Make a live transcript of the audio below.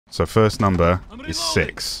So first number is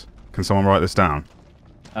 6. Can someone write this down?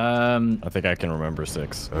 I think I can remember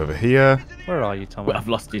 6. Over here. Where are you, Tom? I've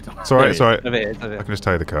lost you, Tom. It's alright, it's alright. Over here. I can just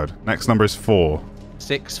tell you the code. Next number is 4.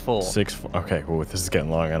 6, 4. 6, 4. Okay, well, this is getting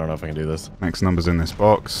long. I don't know if I can do this. Next number's in this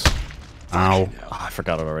box. Ow. Oh, I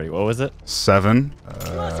forgot it already. What was it? 7.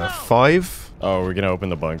 5. Oh, we're gonna open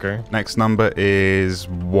the bunker. Next number is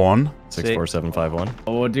 1. 64751.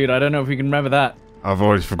 Oh, dude, I don't know if we can remember that. I've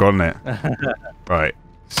already forgotten it. Right.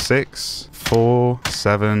 6, 4,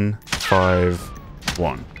 7, 5,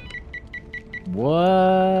 1. What?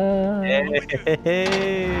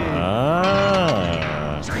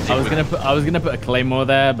 Ah. I was gonna put a claymore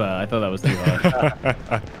there, but I thought that was too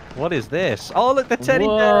hard. What is this? Oh, look, the teddy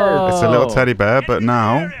Whoa. bear. It's a little teddy bear, but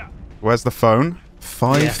now, where's the phone?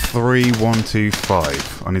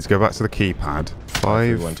 53125. I need to go back to the keypad.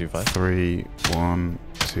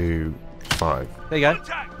 53125. There you go.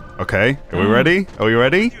 Okay, are we ready? Are we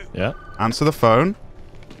ready? Yeah. Answer the phone.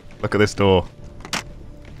 Look at this door.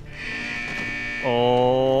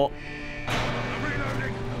 Oh.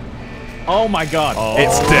 Oh my god. Oh.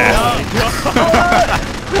 It's death.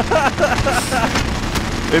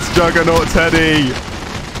 It's Juggernaut Teddy.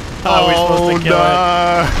 How are we supposed to kill it?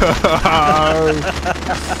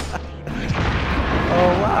 Oh,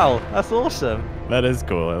 wow. That's awesome. That is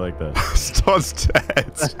cool. I like that. Todd's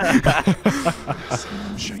dead.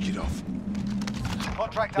 Shake it off.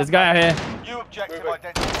 This guy out here. New objective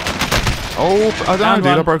identified. Oh, I don't know, Down dude.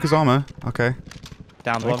 I one. broke his armor. Okay.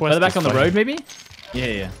 Down one. Further back on the road, maybe?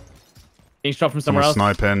 Yeah. Being shot from somewhere Someone's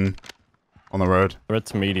else. sniping on the road.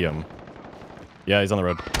 Red's medium. Yeah, he's on the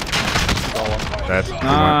road. Dead.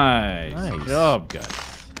 Nice. Nice. Job, guys.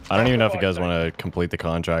 I don't even know if you guys want to complete the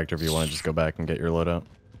contract or if you want to just go back and get your loadout.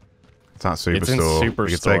 It's at Superstore. It's in We can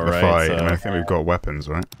Superstore, take the right, fight. so- I mean, I think we've got weapons,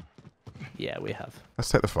 right? Yeah, we have. Let's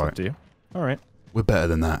take the fight. Do you? All right. We're better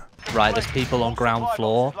than that. Right, there's people on ground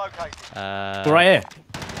floor. We're right here.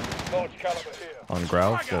 Large caliber here. On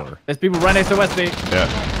ground floor. There's people right next to Westy. Yeah.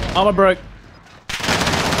 Armor broke.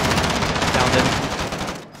 Downed him.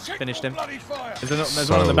 Finished him. Bloody fire. There's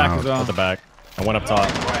So one in the back loud. as well. At the back. And one up top.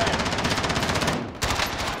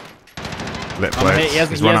 Lit I'm hit. plates. He hasn't-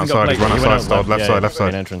 He's he run hasn't got outside. He's plates. run He went outside. out Start left yeah, side. Left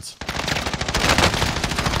main side. entrance.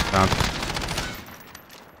 Down.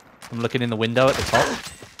 I'm looking in the window at the top.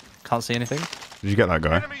 Can't see anything. Did you get that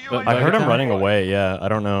guy? Enemy But- UAV I heard him Okay. running away. Yeah, I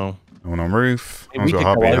don't know. No one on roof. No We one's could got go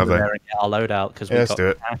heartbeat, have over they? there and get our loadout because Yeah, we've let's got do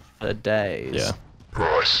it. cash for days. Yeah.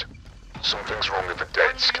 Bryce, something's wrong with the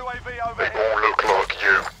desk. UAV over They here. all look like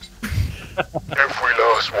you. Every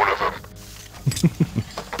last one of them.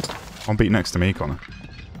 One beat next to me, Connor.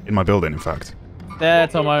 In my building, in fact. There,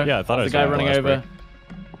 Tomo. Yeah, I thought I the saw guy him running last over.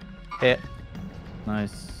 Hit.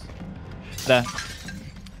 Nice. There.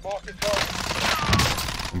 Marking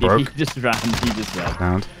target. I'm broke. He just ran. He just ran.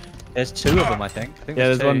 Down. There's two of them, I think. Yeah,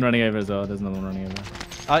 there's two. one running over as well. There's another one running over.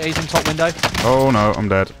 Oh, he's in top window. Oh no, I'm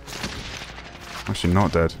dead. Actually,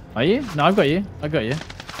 not dead. Are you? No, I've got you. I've got you.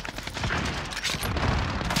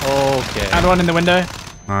 Okay. And one in the window.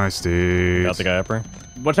 Nice, dude. Got the guy upper.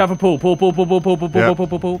 Watch out for pool. Pool. Who Who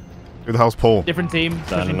the hell's Paul? Different team. Is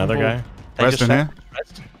that pushing another for pool. guy? They Rest just in here?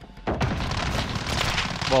 rest.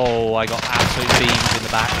 Whoa, I got absolute beams in the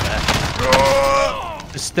back there.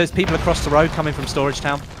 There's people across the road coming from Storage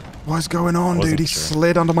Town. What is going on, Wasn't dude? He sure.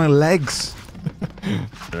 slid under my legs.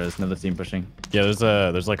 There is another team pushing. Yeah,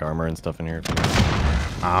 there's like armor and stuff in here.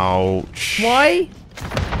 Ouch. Why?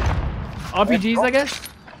 RPGs, I guess.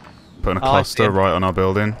 Putting a Oh, I see cluster him. right on our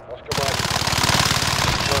building.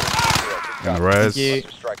 In the res. you.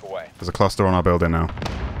 Strike away. There's a cluster on our building now.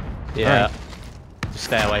 Yeah. Just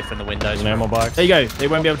stay away from the windows. There's an ammo box. There you go. They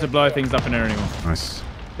won't be able to blow things up in here anymore. Nice.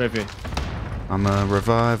 Trophy. I'm a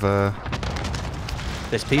reviver.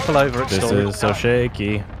 There's people over at This Storage is so Town.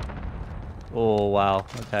 shaky. Oh, wow.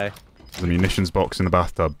 Okay. There's a munitions box in the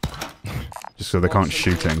bathtub. Just so they can't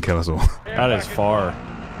shoot it and kill us all. That is far.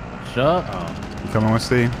 Shut up. You coming,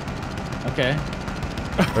 Westy? Okay.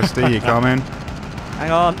 Westy, you coming?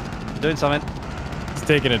 Hang on. I'm doing something. He's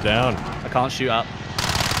taking it down. I can't shoot up.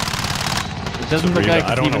 It doesn't look like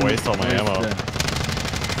I don't it's want to even waste all my close ammo. to-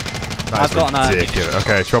 That's I've got an ridiculous.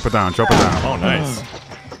 Okay, chop it down, chop it down. Oh, nice.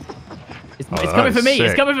 It's Oh, coming for me. sick.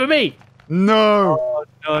 It's coming for me. No!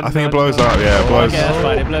 No, I think it blows up, yeah, it blows. Okay, that's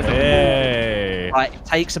fine. It blows up. Hey. Right, it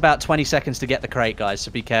takes about 20 seconds to get the crate, guys,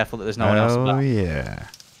 so be careful that there's no one else Oh, back. yeah.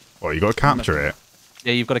 Well, you got to capture it.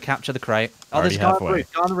 Yeah, you've got to capture the crate. Oh, Already there's a guy on the halfway.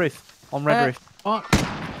 roof. Guy on the roof. On red roof. Oh,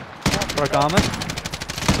 Broke armor.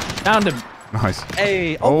 found him. Nice.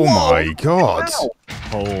 Hey. Oh whoa. my god. Wow.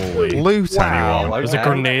 Holy. Loot Wow. anyone. There's a Okay.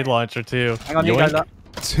 grenade launcher too. Hang on, you guys Yoink. up.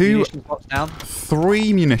 Two, Munitions box down.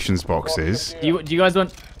 3 munitions boxes. Do you guys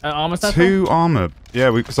want? Armor satchel? 2 armor. Yeah,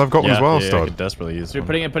 because I've got one as well, I Stod. could desperately use So we're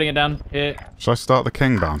one. putting it down here. Should I start the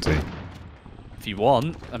king bounty? If you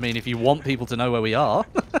want. I mean, if you want people to know where we are.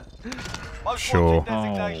 Most Sure.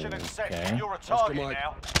 wanted designation accepted. Okay. You're a target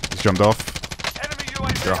now. He's jumped off. Enemy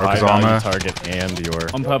UAV. Your High his value armor. target and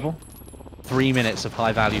your. On purple. 3 minutes of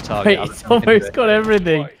high value target. Wait, he's almost got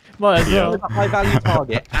everything. Might as Yeah. well. High value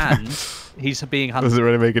target, and he's being Does hunted. it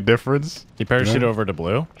really make a difference? He parachuted Yeah. over to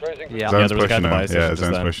blue. Yeah. Zone's there was a guy pushing at the him. buy station Yeah, just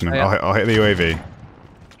Zone's then. pushing him. Yeah. I'll hit the UAV.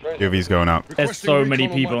 UAV's going up. There's so many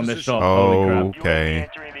people on this shot. Holy crap. Okay.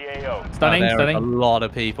 Entering the AO. Stunning, There are a stunning. lot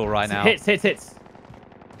of people right now. Hits.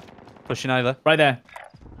 Pushing over. Right there.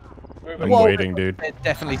 I'm Whoa. waiting, dude. There's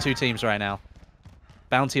definitely 2 teams right now.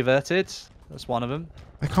 Bounty averted. That's one of them.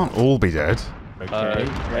 They can't all be dead. Okay.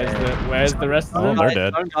 Where's the rest of Oh, them? they're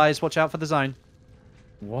dead. Zone, guys, watch out for the zone.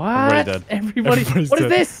 What? Everybody dead. Everybody. Everybody's What is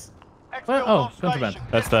dead. this? Exfil Oh, on contraband. station.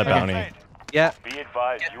 That's that bounty. Yeah. Be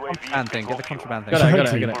advised, Get the UAV contraband thing. Get the contraband thing. Got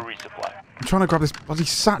it. for resupply. I'm trying to grab this bloody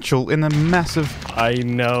satchel in the mess of... I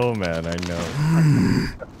know, man. I know.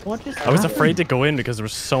 What just I was afraid to go in because there were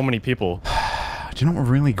so many people. Do you know what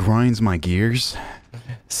really grinds my gears?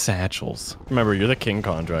 Satchels. Remember, you're the king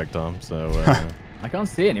contract, Tom. So. I can't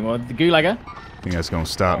see it anymore. The gulager. I think that's going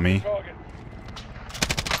to start me. Target.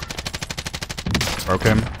 Broke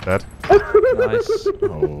him. Dead. Nice.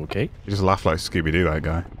 Okay. He just laughed like Scooby-Doo, that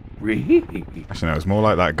guy. Actually, no, it was more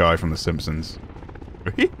like that guy from The Simpsons.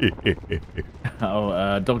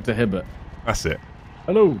 Oh, Dr. Hibbert. That's it.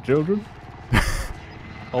 Hello, children.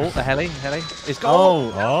 Oh, the heli. It's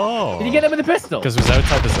gone. Oh. Did you get him with the pistol? Because it was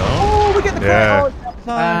outside the zone. Oh, we get the Yeah.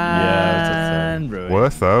 Yeah, And ruined.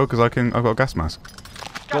 Worth, though, because I've got a gas mask.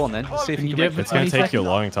 Go on then. See if Can you you can do it make for It's gonna 20 take you a seconds?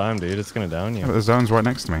 long time, dude. It's gonna down Yeah, but you. the zone's right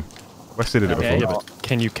next to me. Westy did it Okay, before. Yeah, but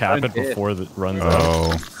can you cap it Don't do it. before it runs out?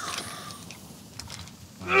 Oh.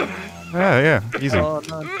 Yeah, easy. Oh,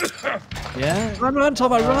 no. Yeah. Run,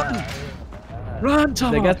 Tomo, run! Run,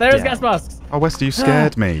 Tomo! There's gas masks. Oh, Westy, you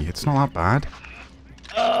scared me. It's not that bad.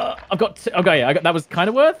 I've got two. Okay, yeah, that was kind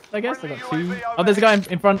of worth, I guess. I got 2. Oh, there's a guy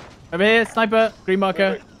in front. Over here, sniper, green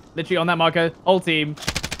marker. Literally on that marker. Whole team.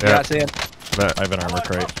 Yeah, Yeah. that's it. But I have an armor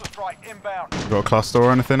crate. Cluster strike inbound. got a cluster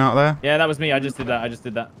or anything out there? Yeah, that was me. I just did that.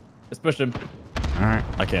 Let's push them. All right.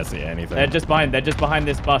 I can't see anything. They're just behind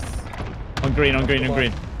this bus. On green.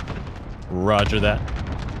 Roger that.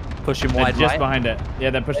 Pushing They're wide just right. behind it. Yeah,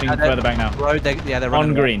 they're pushing Yeah, they're- further back now. Road, they're On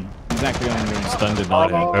running green. Exactly on green. Stun did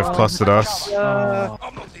not hit. They've clustered us. The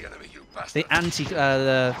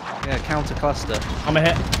counter cluster. I'm a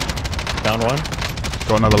hit. Down one.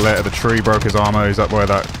 Got another letter. The tree broke his armor. He's up where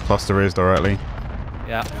that cluster is directly.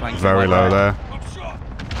 Yeah, flanking Very wide low right.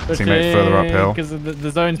 there. Teammate further uphill. Because the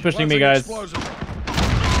zone's pushing me, guys.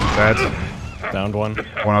 Dead. Downed one.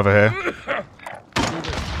 One over here.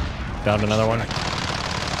 Downed another one.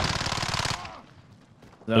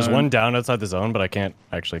 There's Zone. one down outside the zone, but I can't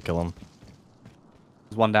actually kill him.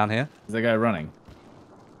 There's one down here. There's a guy running.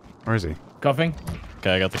 Where is he? Coughing.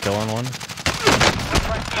 Okay, I got the kill on one.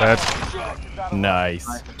 Dead. Nice.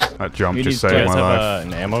 That jump We just need to saved You guys my have life.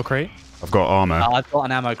 an ammo crate? I've got armor. I've got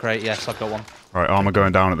an ammo crate. Yes, I've got one. Right, armor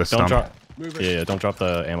going down at this Don't stump. drop. Yeah, don't drop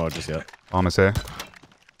the ammo just yet. Armor's here.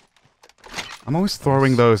 I'm always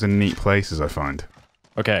throwing those in neat places, I find.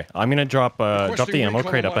 Okay, I'm gonna drop the ammo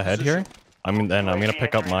crate up ahead here. I'm gonna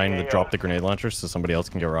pick up mine to drop the grenade launchers so somebody else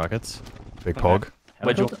can get rockets. Big pog.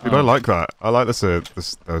 Where'd you- Dude, I like that. I like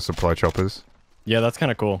those supply choppers. Yeah, that's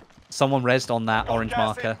kind of cool. Someone rezzed on that orange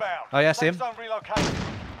marker. Oh, yeah, I see him.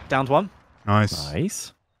 Downed one. Nice.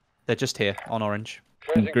 Nice. They're just here on orange.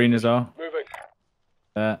 Green as well.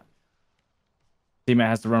 Moving. Teammate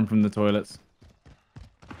has to run from the toilets.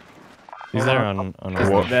 He's there on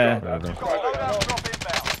What? There. whatever.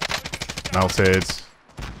 Melted.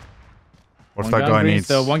 What if One that guy on guy green needs...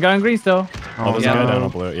 still. One guy on green still. Oh, there's yeah. a guy down no.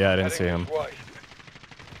 on blue. Yeah, I didn't see him.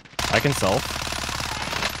 I can self.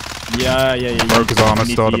 Yeah. Broke his armor, you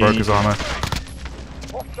need started to- broke his armor.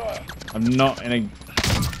 I'm not in a.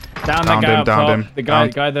 Down that Downed guy him, up downed top. him. The guy,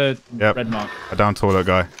 Downed. the Yep. red mark. A down toilet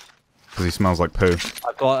guy. Because he smells like poo.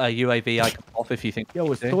 I've got a UAV I can off if you think. Yo,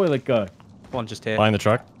 it's to. toilet guy. One just here. Behind the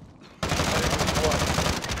truck.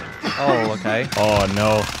 Oh, okay. Oh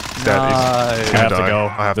no. He's dead. He's I gonna have to die. go. I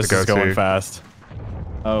have This to go is going too. fast.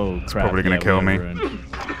 Oh crap. probably gonna kill me. we're ruined.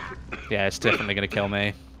 Yeah, it's definitely gonna kill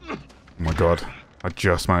me. Oh my god. I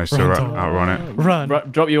just managed to outrun it. Run.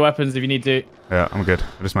 Drop your weapons if you need to. Yeah, I'm good.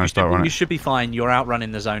 I just managed to outrun You it. should be fine. You're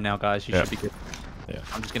outrunning the zone now, guys. You Yeah. should be good. Yeah.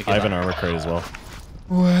 I'm just gonna I get have an that. armor crate as well.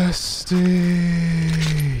 Westy.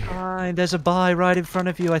 Fine, there's a buy right in front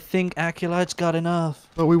of you. I think Aculite's got enough.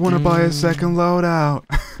 But we want to buy a second loadout.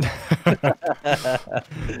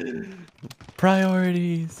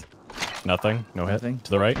 Priorities. Nothing. No hit. Nothing.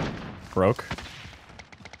 To the right. Broke.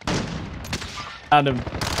 Adam.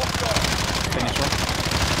 Finish one.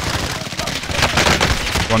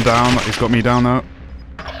 One down. He's got me down though.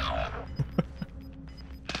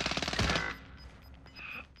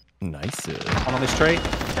 Nice. One on this tree.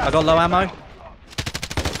 I got low ammo.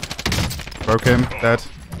 Broke him. Dead.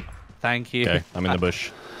 Thank you. Okay, I'm in the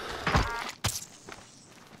bush.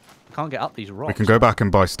 Can't get up these rocks. We can go back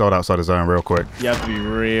and buy stud outside the zone real quick. You have to be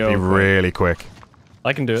real. Be quick. really quick.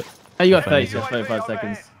 I can do it. Oh, you got 30, you got 35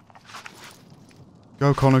 seconds.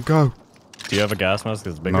 Go, Connor, go. Do you have a gas mask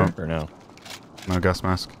that's bigger No. or no? No gas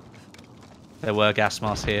mask. There were gas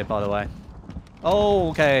masks here, by the way. Oh,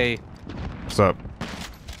 okay. What's up?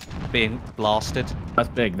 Being blasted. That's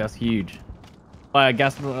big. That's huge. Fire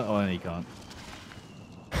gas. Oh, no, you can't.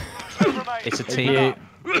 It's a Thank team. you.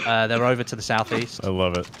 They're over to the southeast. I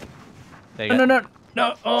love it. There you No, go. no, no,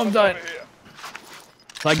 no. Oh, I'm dying.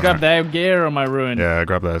 So I grab their gear or am I ruined? Yeah,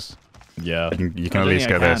 grab those. Yeah. You can I at don't least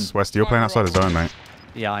think get I this. can. Westy, you're playing outside the zone, mate.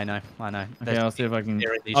 Yeah, I know. I know. Okay, I'll see if I can.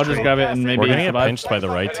 Here in these I'll just trees. grab it and maybe We're gonna get survive. pinched by the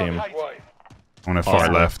right team. I'm gonna fight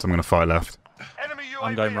Oh. left. I'm gonna fight left. Enemy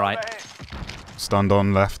I'm UAV going right. overhead. Stunned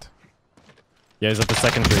on left. Yeah, he's at the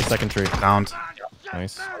second tree. Second tree. Downed.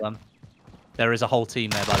 Nice. There is a whole team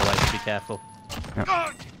there, by the way, so be careful.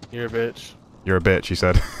 You're a bitch. You're a bitch, he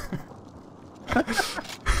said.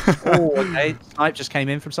 Oh, okay. Snipe just came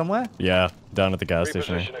in from somewhere. Yeah, down at the gas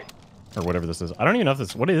station. Repositioning. Or whatever this is. I don't even know if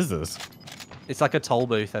this... What is this? It's like a toll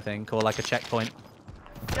booth, I think, or like a checkpoint.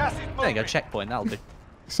 Gas is There you moving. go, checkpoint. That'll do.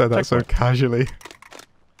 Said that so casually.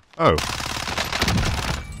 Oh.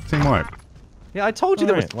 Team wipe. Yeah, I told you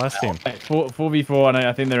there was. Alright, last team. 4v4, and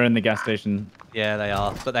I think they're in the gas station. Yeah, they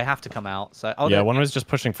are, but they have to come out. So. Oh, Yeah, they're- one was just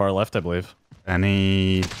pushing far left, I believe.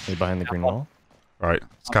 Any... Maybe behind the green wall. Right,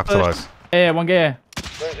 let's capitalise. Yeah, one gear.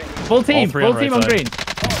 Full team, three full on team right on side. green.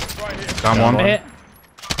 Down Down one. one. Hit.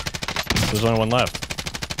 There's only one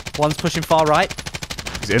left. One's pushing far right.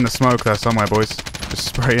 He's in the smoke there somewhere, boys. Just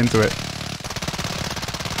spray into it.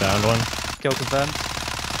 Downed one. Kill confirmed.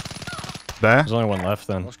 There. There's only one left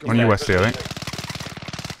then. On you, Westy, I think.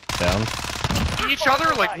 Down. Each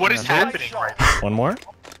other? Like, what is happening right now? One more.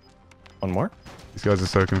 One more. These guys are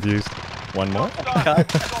so confused. One more.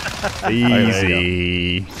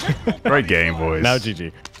 Easy. Great game, boys. Now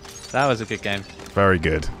GG. That was a good game. Very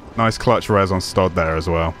good. Nice clutch res on Stod there as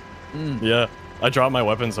well. Yeah. I dropped my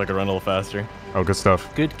weapon so I could run a little faster. Oh, good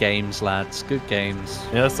stuff. Good games, lads. Good games.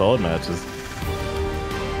 Yeah, solid matches.